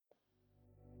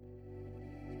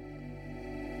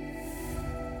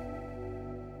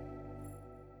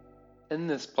In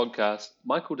this podcast,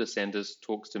 Michael DeSantis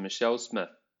talks to Michelle Smith,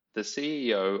 the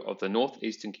CEO of the North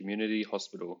Eastern Community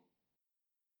Hospital.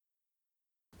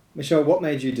 Michelle, what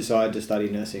made you decide to study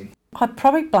nursing? I'd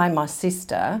probably blame my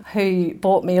sister, who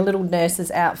bought me a little nurse's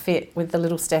outfit with the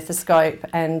little stethoscope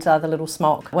and the little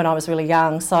smock when I was really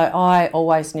young. So I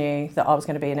always knew that I was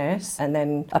going to be a nurse, and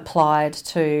then applied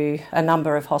to a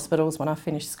number of hospitals when I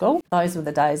finished school. Those were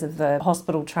the days of the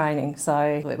hospital training.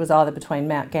 So it was either between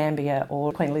Mount Gambier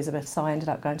or Queen Elizabeth. So I ended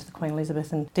up going to the Queen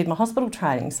Elizabeth and did my hospital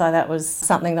training. So that was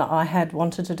something that I had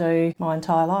wanted to do my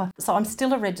entire life. So I'm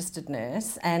still a registered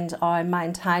nurse, and I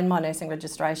maintain my nursing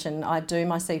registration. I do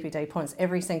my CPD points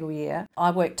every single year.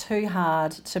 I work too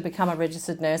hard to become a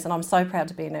registered nurse, and I'm so proud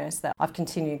to be a nurse that I've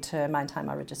continued to maintain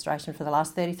my registration for the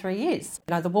last 33 years.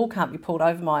 You know, the wool can't be pulled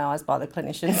over my eyes by the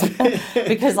clinicians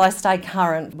because I stay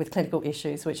current with clinical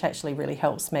issues, which actually really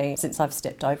helps me since I've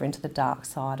stepped over into the dark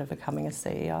side of becoming a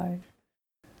CEO.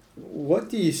 What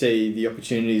do you see the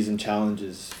opportunities and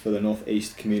challenges for the North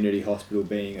East Community Hospital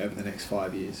being over the next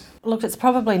 5 years? Look, it's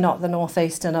probably not the North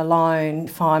Eastern alone,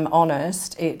 if I'm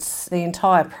honest. It's the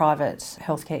entire private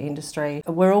healthcare industry.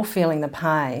 We're all feeling the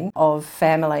pain of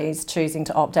families choosing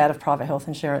to opt out of private health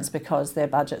insurance because their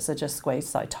budgets are just squeezed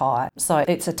so tight. So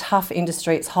it's a tough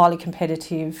industry, it's highly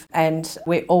competitive, and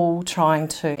we're all trying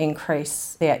to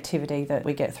increase the activity that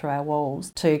we get through our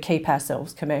walls to keep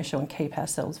ourselves commercial and keep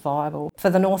ourselves viable.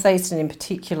 For the North Eastern in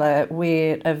particular,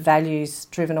 we're a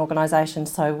values-driven organisation,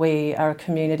 so we are a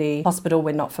community hospital.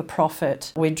 We're not for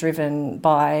profit. We're driven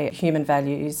by human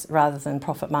values rather than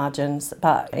profit margins.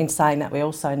 But in saying that, we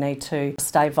also need to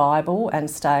stay viable and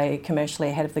stay commercially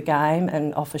ahead of the game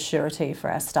and offer surety for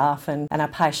our staff and our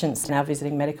patients and our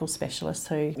visiting medical specialists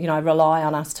who, rely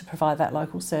on us to provide that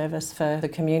local service for the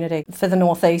community. For the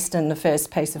North Eastern, the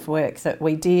first piece of work that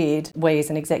we did, we as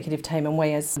an executive team and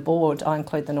we as a board, I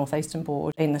include the North Eastern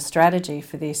board, in the strategy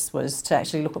for this was to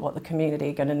actually look at what the community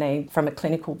are going to need from a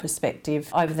clinical perspective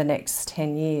over the next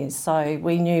 10 years. So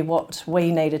we knew what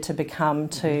we needed to become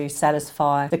to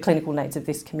satisfy the clinical needs of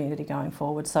this community going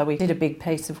forward. So we did a big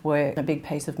piece of work, a big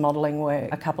piece of modelling work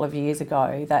a couple of years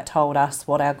ago that told us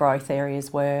what our growth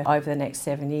areas were over the next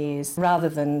 7 years. Rather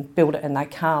than build it and they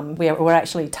come, we're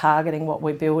actually targeting what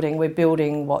we're building. We're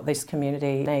building what this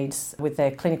community needs with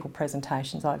their clinical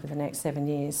presentations over the next 7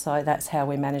 years. So that's how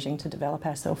we're managing to develop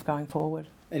ourselves going forward.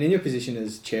 And in your position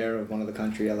as chair of one of the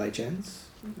country LHNs,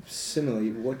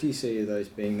 similarly, what do you see as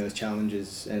those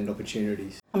challenges and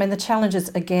opportunities? I mean, the challenges,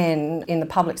 again, in the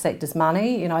public sector's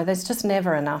money, there's just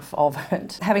never enough of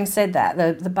it. Having said that,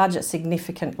 the budget's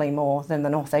significantly more than the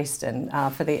North Eastern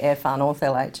for the Air Far North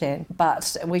LHN.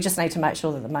 But we just need to make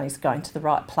sure that the money's going to the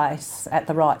right place at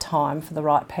the right time for the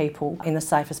right people in the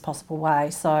safest possible way.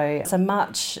 So it's a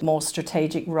much more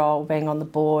strategic role being on the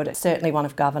board. It's certainly one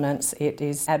of governance. It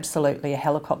is absolutely a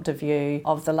helicopter view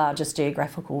of the largest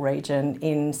geographical region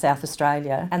in South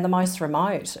Australia and the most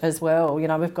remote as well.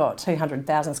 We've got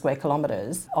 200,000 square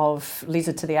kilometres of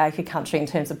lizard to the acre country in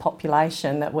terms of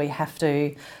population that we have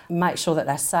to make sure that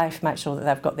they're safe, make sure that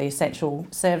they've got the essential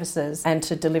services and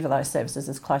to deliver those services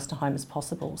as close to home as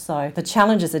possible. So the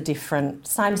challenges are different,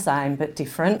 same but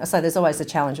different. So there's always the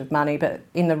challenge of money, but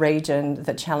in the region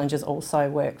the challenge is also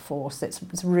workforce.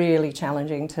 It's really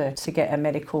challenging to get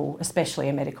especially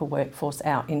a medical workforce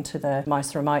out into the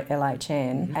most remote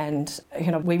LHN. And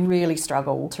we really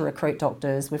struggle to recruit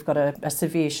doctors. We've got a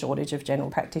severe shortage of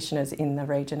general practitioners in the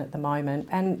region at the moment.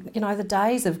 And, the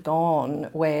days have gone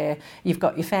where you've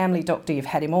got your family doctor, you've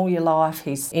had him all your life,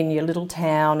 he's in your little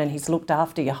town and he's looked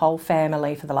after your whole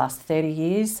family for the last 30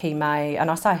 years. He may, and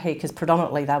I say he because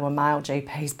predominantly they were male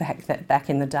GPs back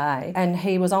in the day, and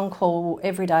he was on call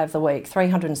every day of the week,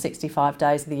 365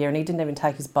 days of the year, and he didn't even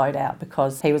take his boat out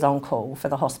because he was on call for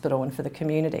the hospital and for the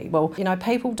community. Well,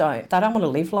 people don't want to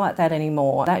live like that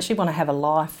anymore. They actually want to have a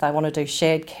life. They want to do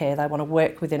shared care. They want to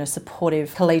work within a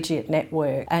supportive collegiate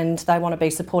network, and they want to be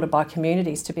supported by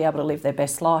communities to be able to live their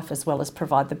best life as well as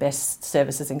provide the best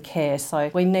services and care. So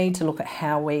we need to look at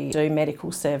how we do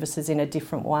medical services in a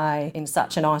different way in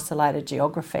such an isolated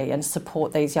geography and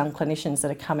support these young clinicians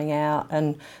that are coming out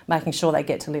and making sure they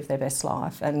get to live their best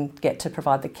life and get to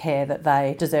provide the care that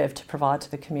they deserve to provide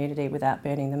to the community without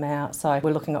burning them out. So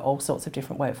we're looking at all sorts of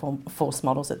different workforce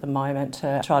models at the moment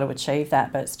to try to achieve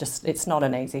that, but it's not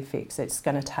an easy fix. It's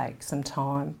going to take some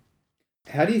time.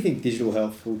 How do you think digital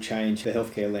health will change the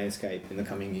healthcare landscape in the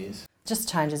coming years? Just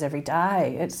changes every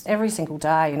day. It's every single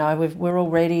day. We're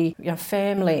already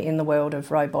firmly in the world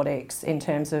of robotics in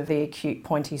terms of the acute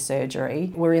pointy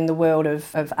surgery. We're in the world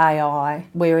of AI.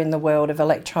 We're in the world of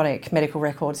electronic medical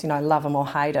records, love them or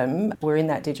hate them. We're in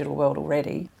that digital world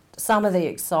already. Some of the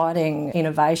exciting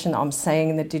innovation I'm seeing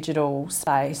in the digital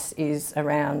space is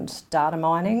around data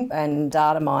mining, and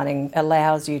data mining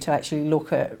allows you to actually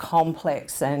look at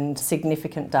complex and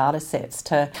significant data sets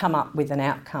to come up with an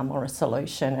outcome or a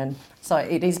solution. And so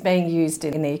it is being used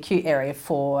in the acute area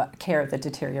for care of the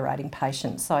deteriorating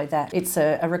patient, so that it's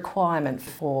a requirement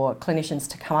for clinicians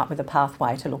to come up with a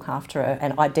pathway to look after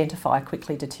and identify a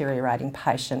quickly deteriorating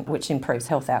patient, which improves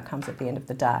health outcomes at the end of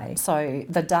the day. So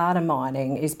the data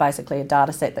mining is basically a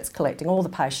data set that's collecting all the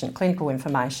patient clinical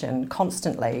information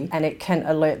constantly, and it can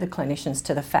alert the clinicians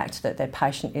to the fact that their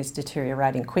patient is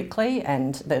deteriorating quickly,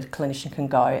 and the clinician can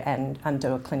go and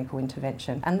do a clinical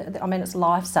intervention. And I mean, it's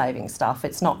life-saving stuff.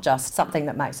 It's not just something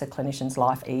that makes a clinician's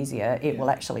life easier. It will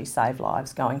actually save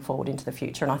lives going forward into the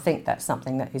future, and I think that's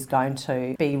something that is going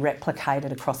to be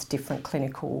replicated across different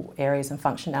clinical areas and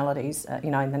functionalities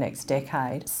in the next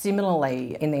decade.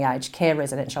 Similarly, in the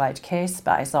residential aged care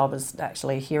space, I was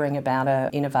actually hearing about an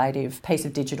innovative piece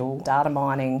of digital data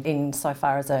mining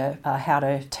insofar as how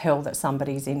to tell that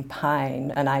somebody's in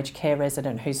pain, an aged care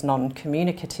resident who's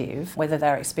non-communicative, whether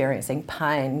they're experiencing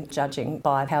pain, judging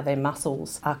by how their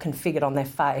muscles are configured on their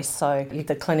face. So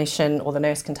the clinician or the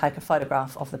nurse can take a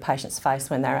photograph of the patient's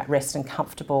face when they're at rest and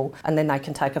comfortable, and then they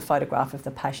can take a photograph of the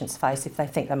patient's face if they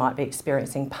think they might be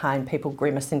experiencing pain. People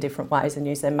grimace in different ways and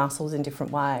use their muscles in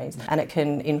different ways, and it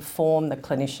can inform the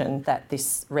clinician that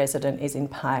this resident is in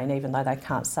pain, even though they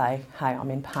can't say, hey,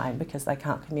 I'm in pain, because they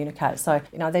can't communicate. So,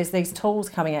 there's these tools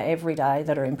coming out every day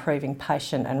that are improving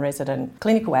patient and resident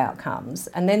clinical outcomes,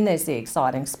 and then there's the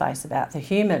exciting space about the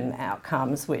human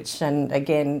outcomes, which, and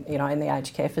again, in the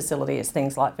aged care facility, it's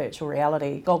things like virtual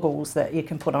reality goggles that you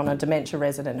can put on a dementia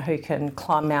resident who can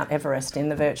climb Mount Everest in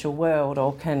the virtual world,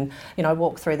 or can,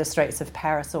 walk through the streets of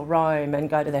Paris or Rome and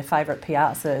go to their favourite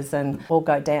piazzas, or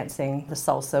go dancing the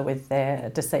salsa with their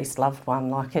deceased loved one.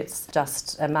 Like, it's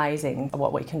just amazing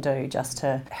what we can do just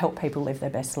to help people live their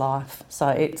best life. So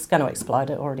it's going to explode.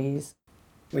 It already is.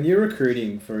 When you're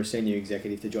recruiting for a senior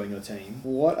executive to join your team,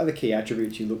 what are the key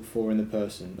attributes you look for in the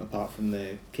person, apart from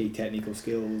their key technical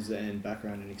skills and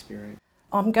background and experience?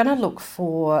 I'm going to look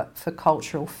for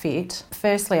cultural fit.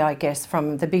 Firstly, I guess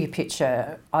from the bigger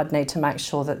picture, I'd need to make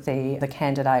sure that the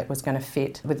candidate was going to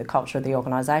fit with the culture of the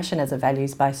organisation as a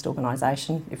values-based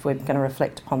organisation, if we're going to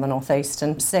reflect upon the North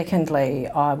Eastern. Secondly,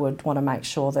 I would want to make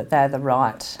sure that they're the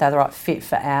right fit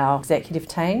for our executive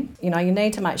team. You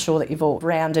need to make sure that you've all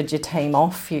rounded your team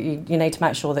off. You need to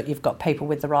make sure that you've got people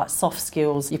with the right soft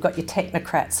skills. You've got your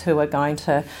technocrats who are going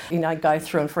to, go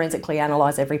through and forensically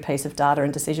analyse every piece of data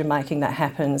and decision-making that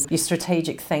happens, your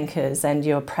strategic thinkers and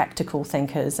your practical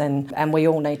thinkers, and we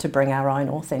all need to bring our own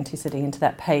authenticity into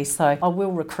that piece. So I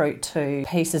will recruit to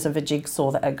pieces of a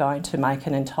jigsaw that are going to make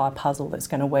an entire puzzle that's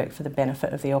going to work for the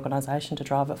benefit of the organisation to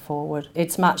drive it forward.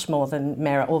 It's much more than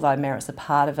merit, although merit's a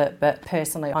part of it, but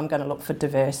personally I'm going to look for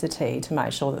diversity to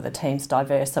make sure that the team's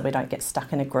diverse so we don't get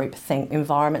stuck in a groupthink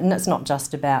environment. And it's not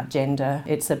just about gender,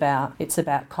 it's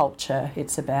about culture,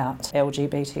 it's about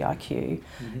LGBTIQ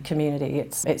community.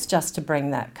 It's just to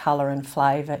bring that colour and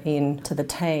flavour into the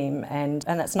team, and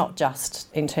that's not just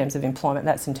in terms of employment,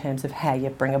 that's in terms of how you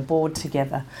bring a board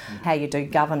together, how you do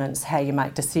governance, how you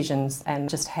make decisions, and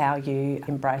just how you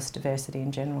embrace diversity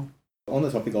in general. On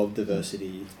the topic of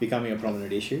diversity, it's becoming a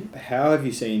prominent issue. How have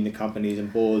you seen the companies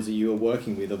and boards that you are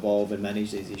working with evolve and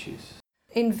manage these issues?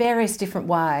 In various different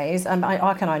ways.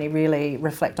 I can only really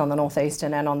reflect on the North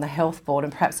Eastern and on the health board,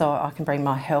 and perhaps I can bring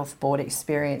my health board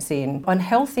experience in. On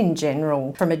health in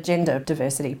general, from a gender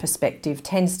diversity perspective,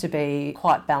 tends to be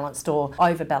quite balanced or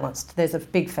overbalanced. There's a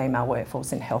big female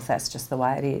workforce in health, that's just the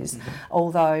way it is.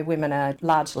 Although women are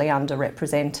largely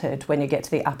underrepresented when you get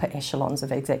to the upper echelons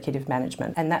of executive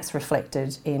management, and that's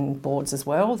reflected in boards as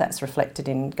well, that's reflected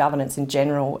in governance in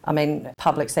general. I mean,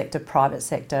 public sector, private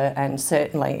sector, and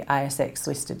certainly ASX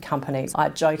listed companies. I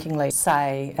jokingly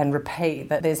say and repeat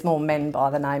that there's more men by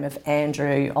the name of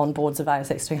Andrew on boards of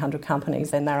ASX 200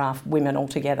 companies than there are women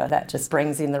altogether. That just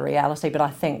brings in the reality, but I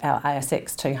think our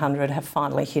ASX 200 have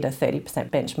finally hit a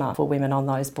 30% benchmark for women on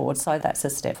those boards, so that's a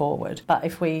step forward. But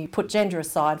if we put gender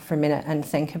aside for a minute and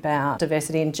think about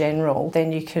diversity in general,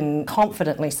 then you can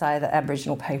confidently say that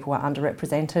Aboriginal people are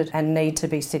underrepresented and need to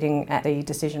be sitting at the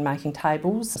decision-making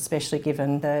tables, especially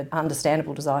given the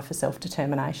understandable desire for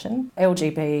self-determination.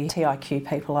 LGBTIQ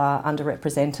people are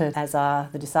underrepresented, as are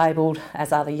the disabled,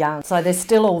 as are the young. So there's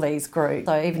still all these groups.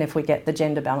 So even if we get the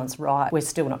gender balance right, we're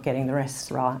still not getting the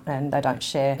rest right, and they don't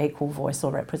share equal voice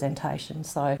or representation.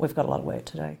 So we've got a lot of work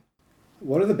to do.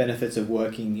 What are the benefits of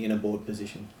working in a board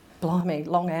position? blimey,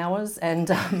 long hours, and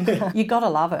you got to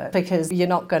love it because you're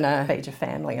not going to feed your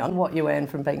family on what you earn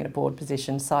from being in a board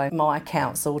position. So my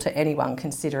counsel to anyone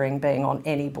considering being on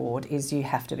any board is you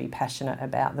have to be passionate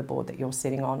about the board that you're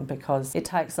sitting on, because it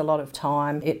takes a lot of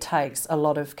time, it takes a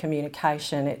lot of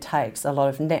communication, it takes a lot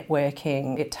of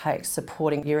networking, it takes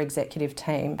supporting your executive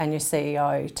team and your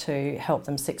CEO to help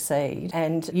them succeed.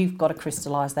 And you've got to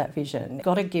crystallise that vision. You've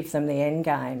got to give them the end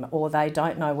game, or they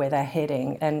don't know where they're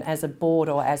heading. And as a board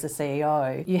or as a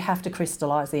CEO, you have to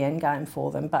crystallise the end game for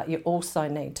them, but you also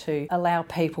need to allow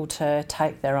people to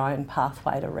take their own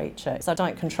pathway to reach it. So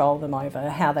don't control them over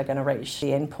how they're going to reach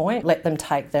the end point. Let them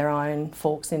take their own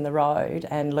forks in the road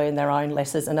and learn their own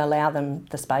lessons and allow them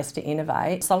the space to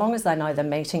innovate. So long as they know the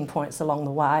meeting points along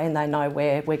the way and they know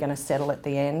where we're going to settle at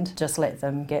the end, just let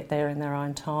them get there in their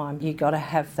own time. You've got to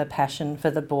have the passion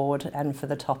for the board and for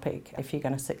the topic if you're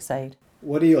going to succeed.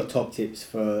 What are your top tips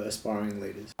for aspiring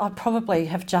leaders? I probably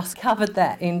have just covered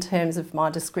that in terms of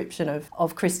my description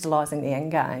of crystallising the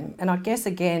end game. And I guess,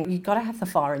 again, you've got to have the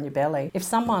fire in your belly. If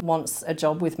someone wants a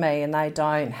job with me and they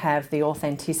don't have the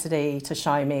authenticity to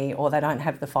show me, or they don't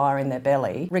have the fire in their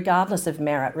belly, regardless of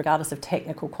merit, regardless of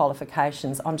technical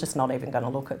qualifications, I'm just not even going to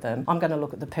look at them. I'm going to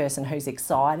look at the person who's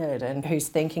excited and who's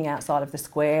thinking outside of the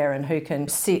square and who can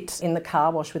sit in the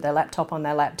car wash with their laptop on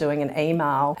their lap doing an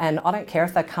email. And I don't care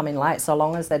if they come in late, so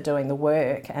long as they're doing the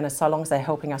work and so long as they're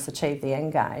helping us achieve the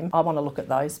end game. I want to look at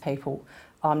those people.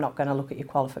 I'm not going to look at your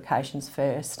qualifications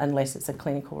first unless it's a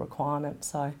clinical requirement.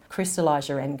 So crystallise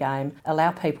your end game,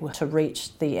 allow people to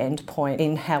reach the end point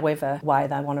in however way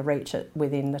they want to reach it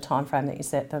within the time frame that you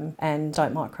set them, and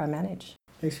don't micromanage.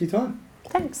 Thanks for your time.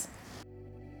 Thanks.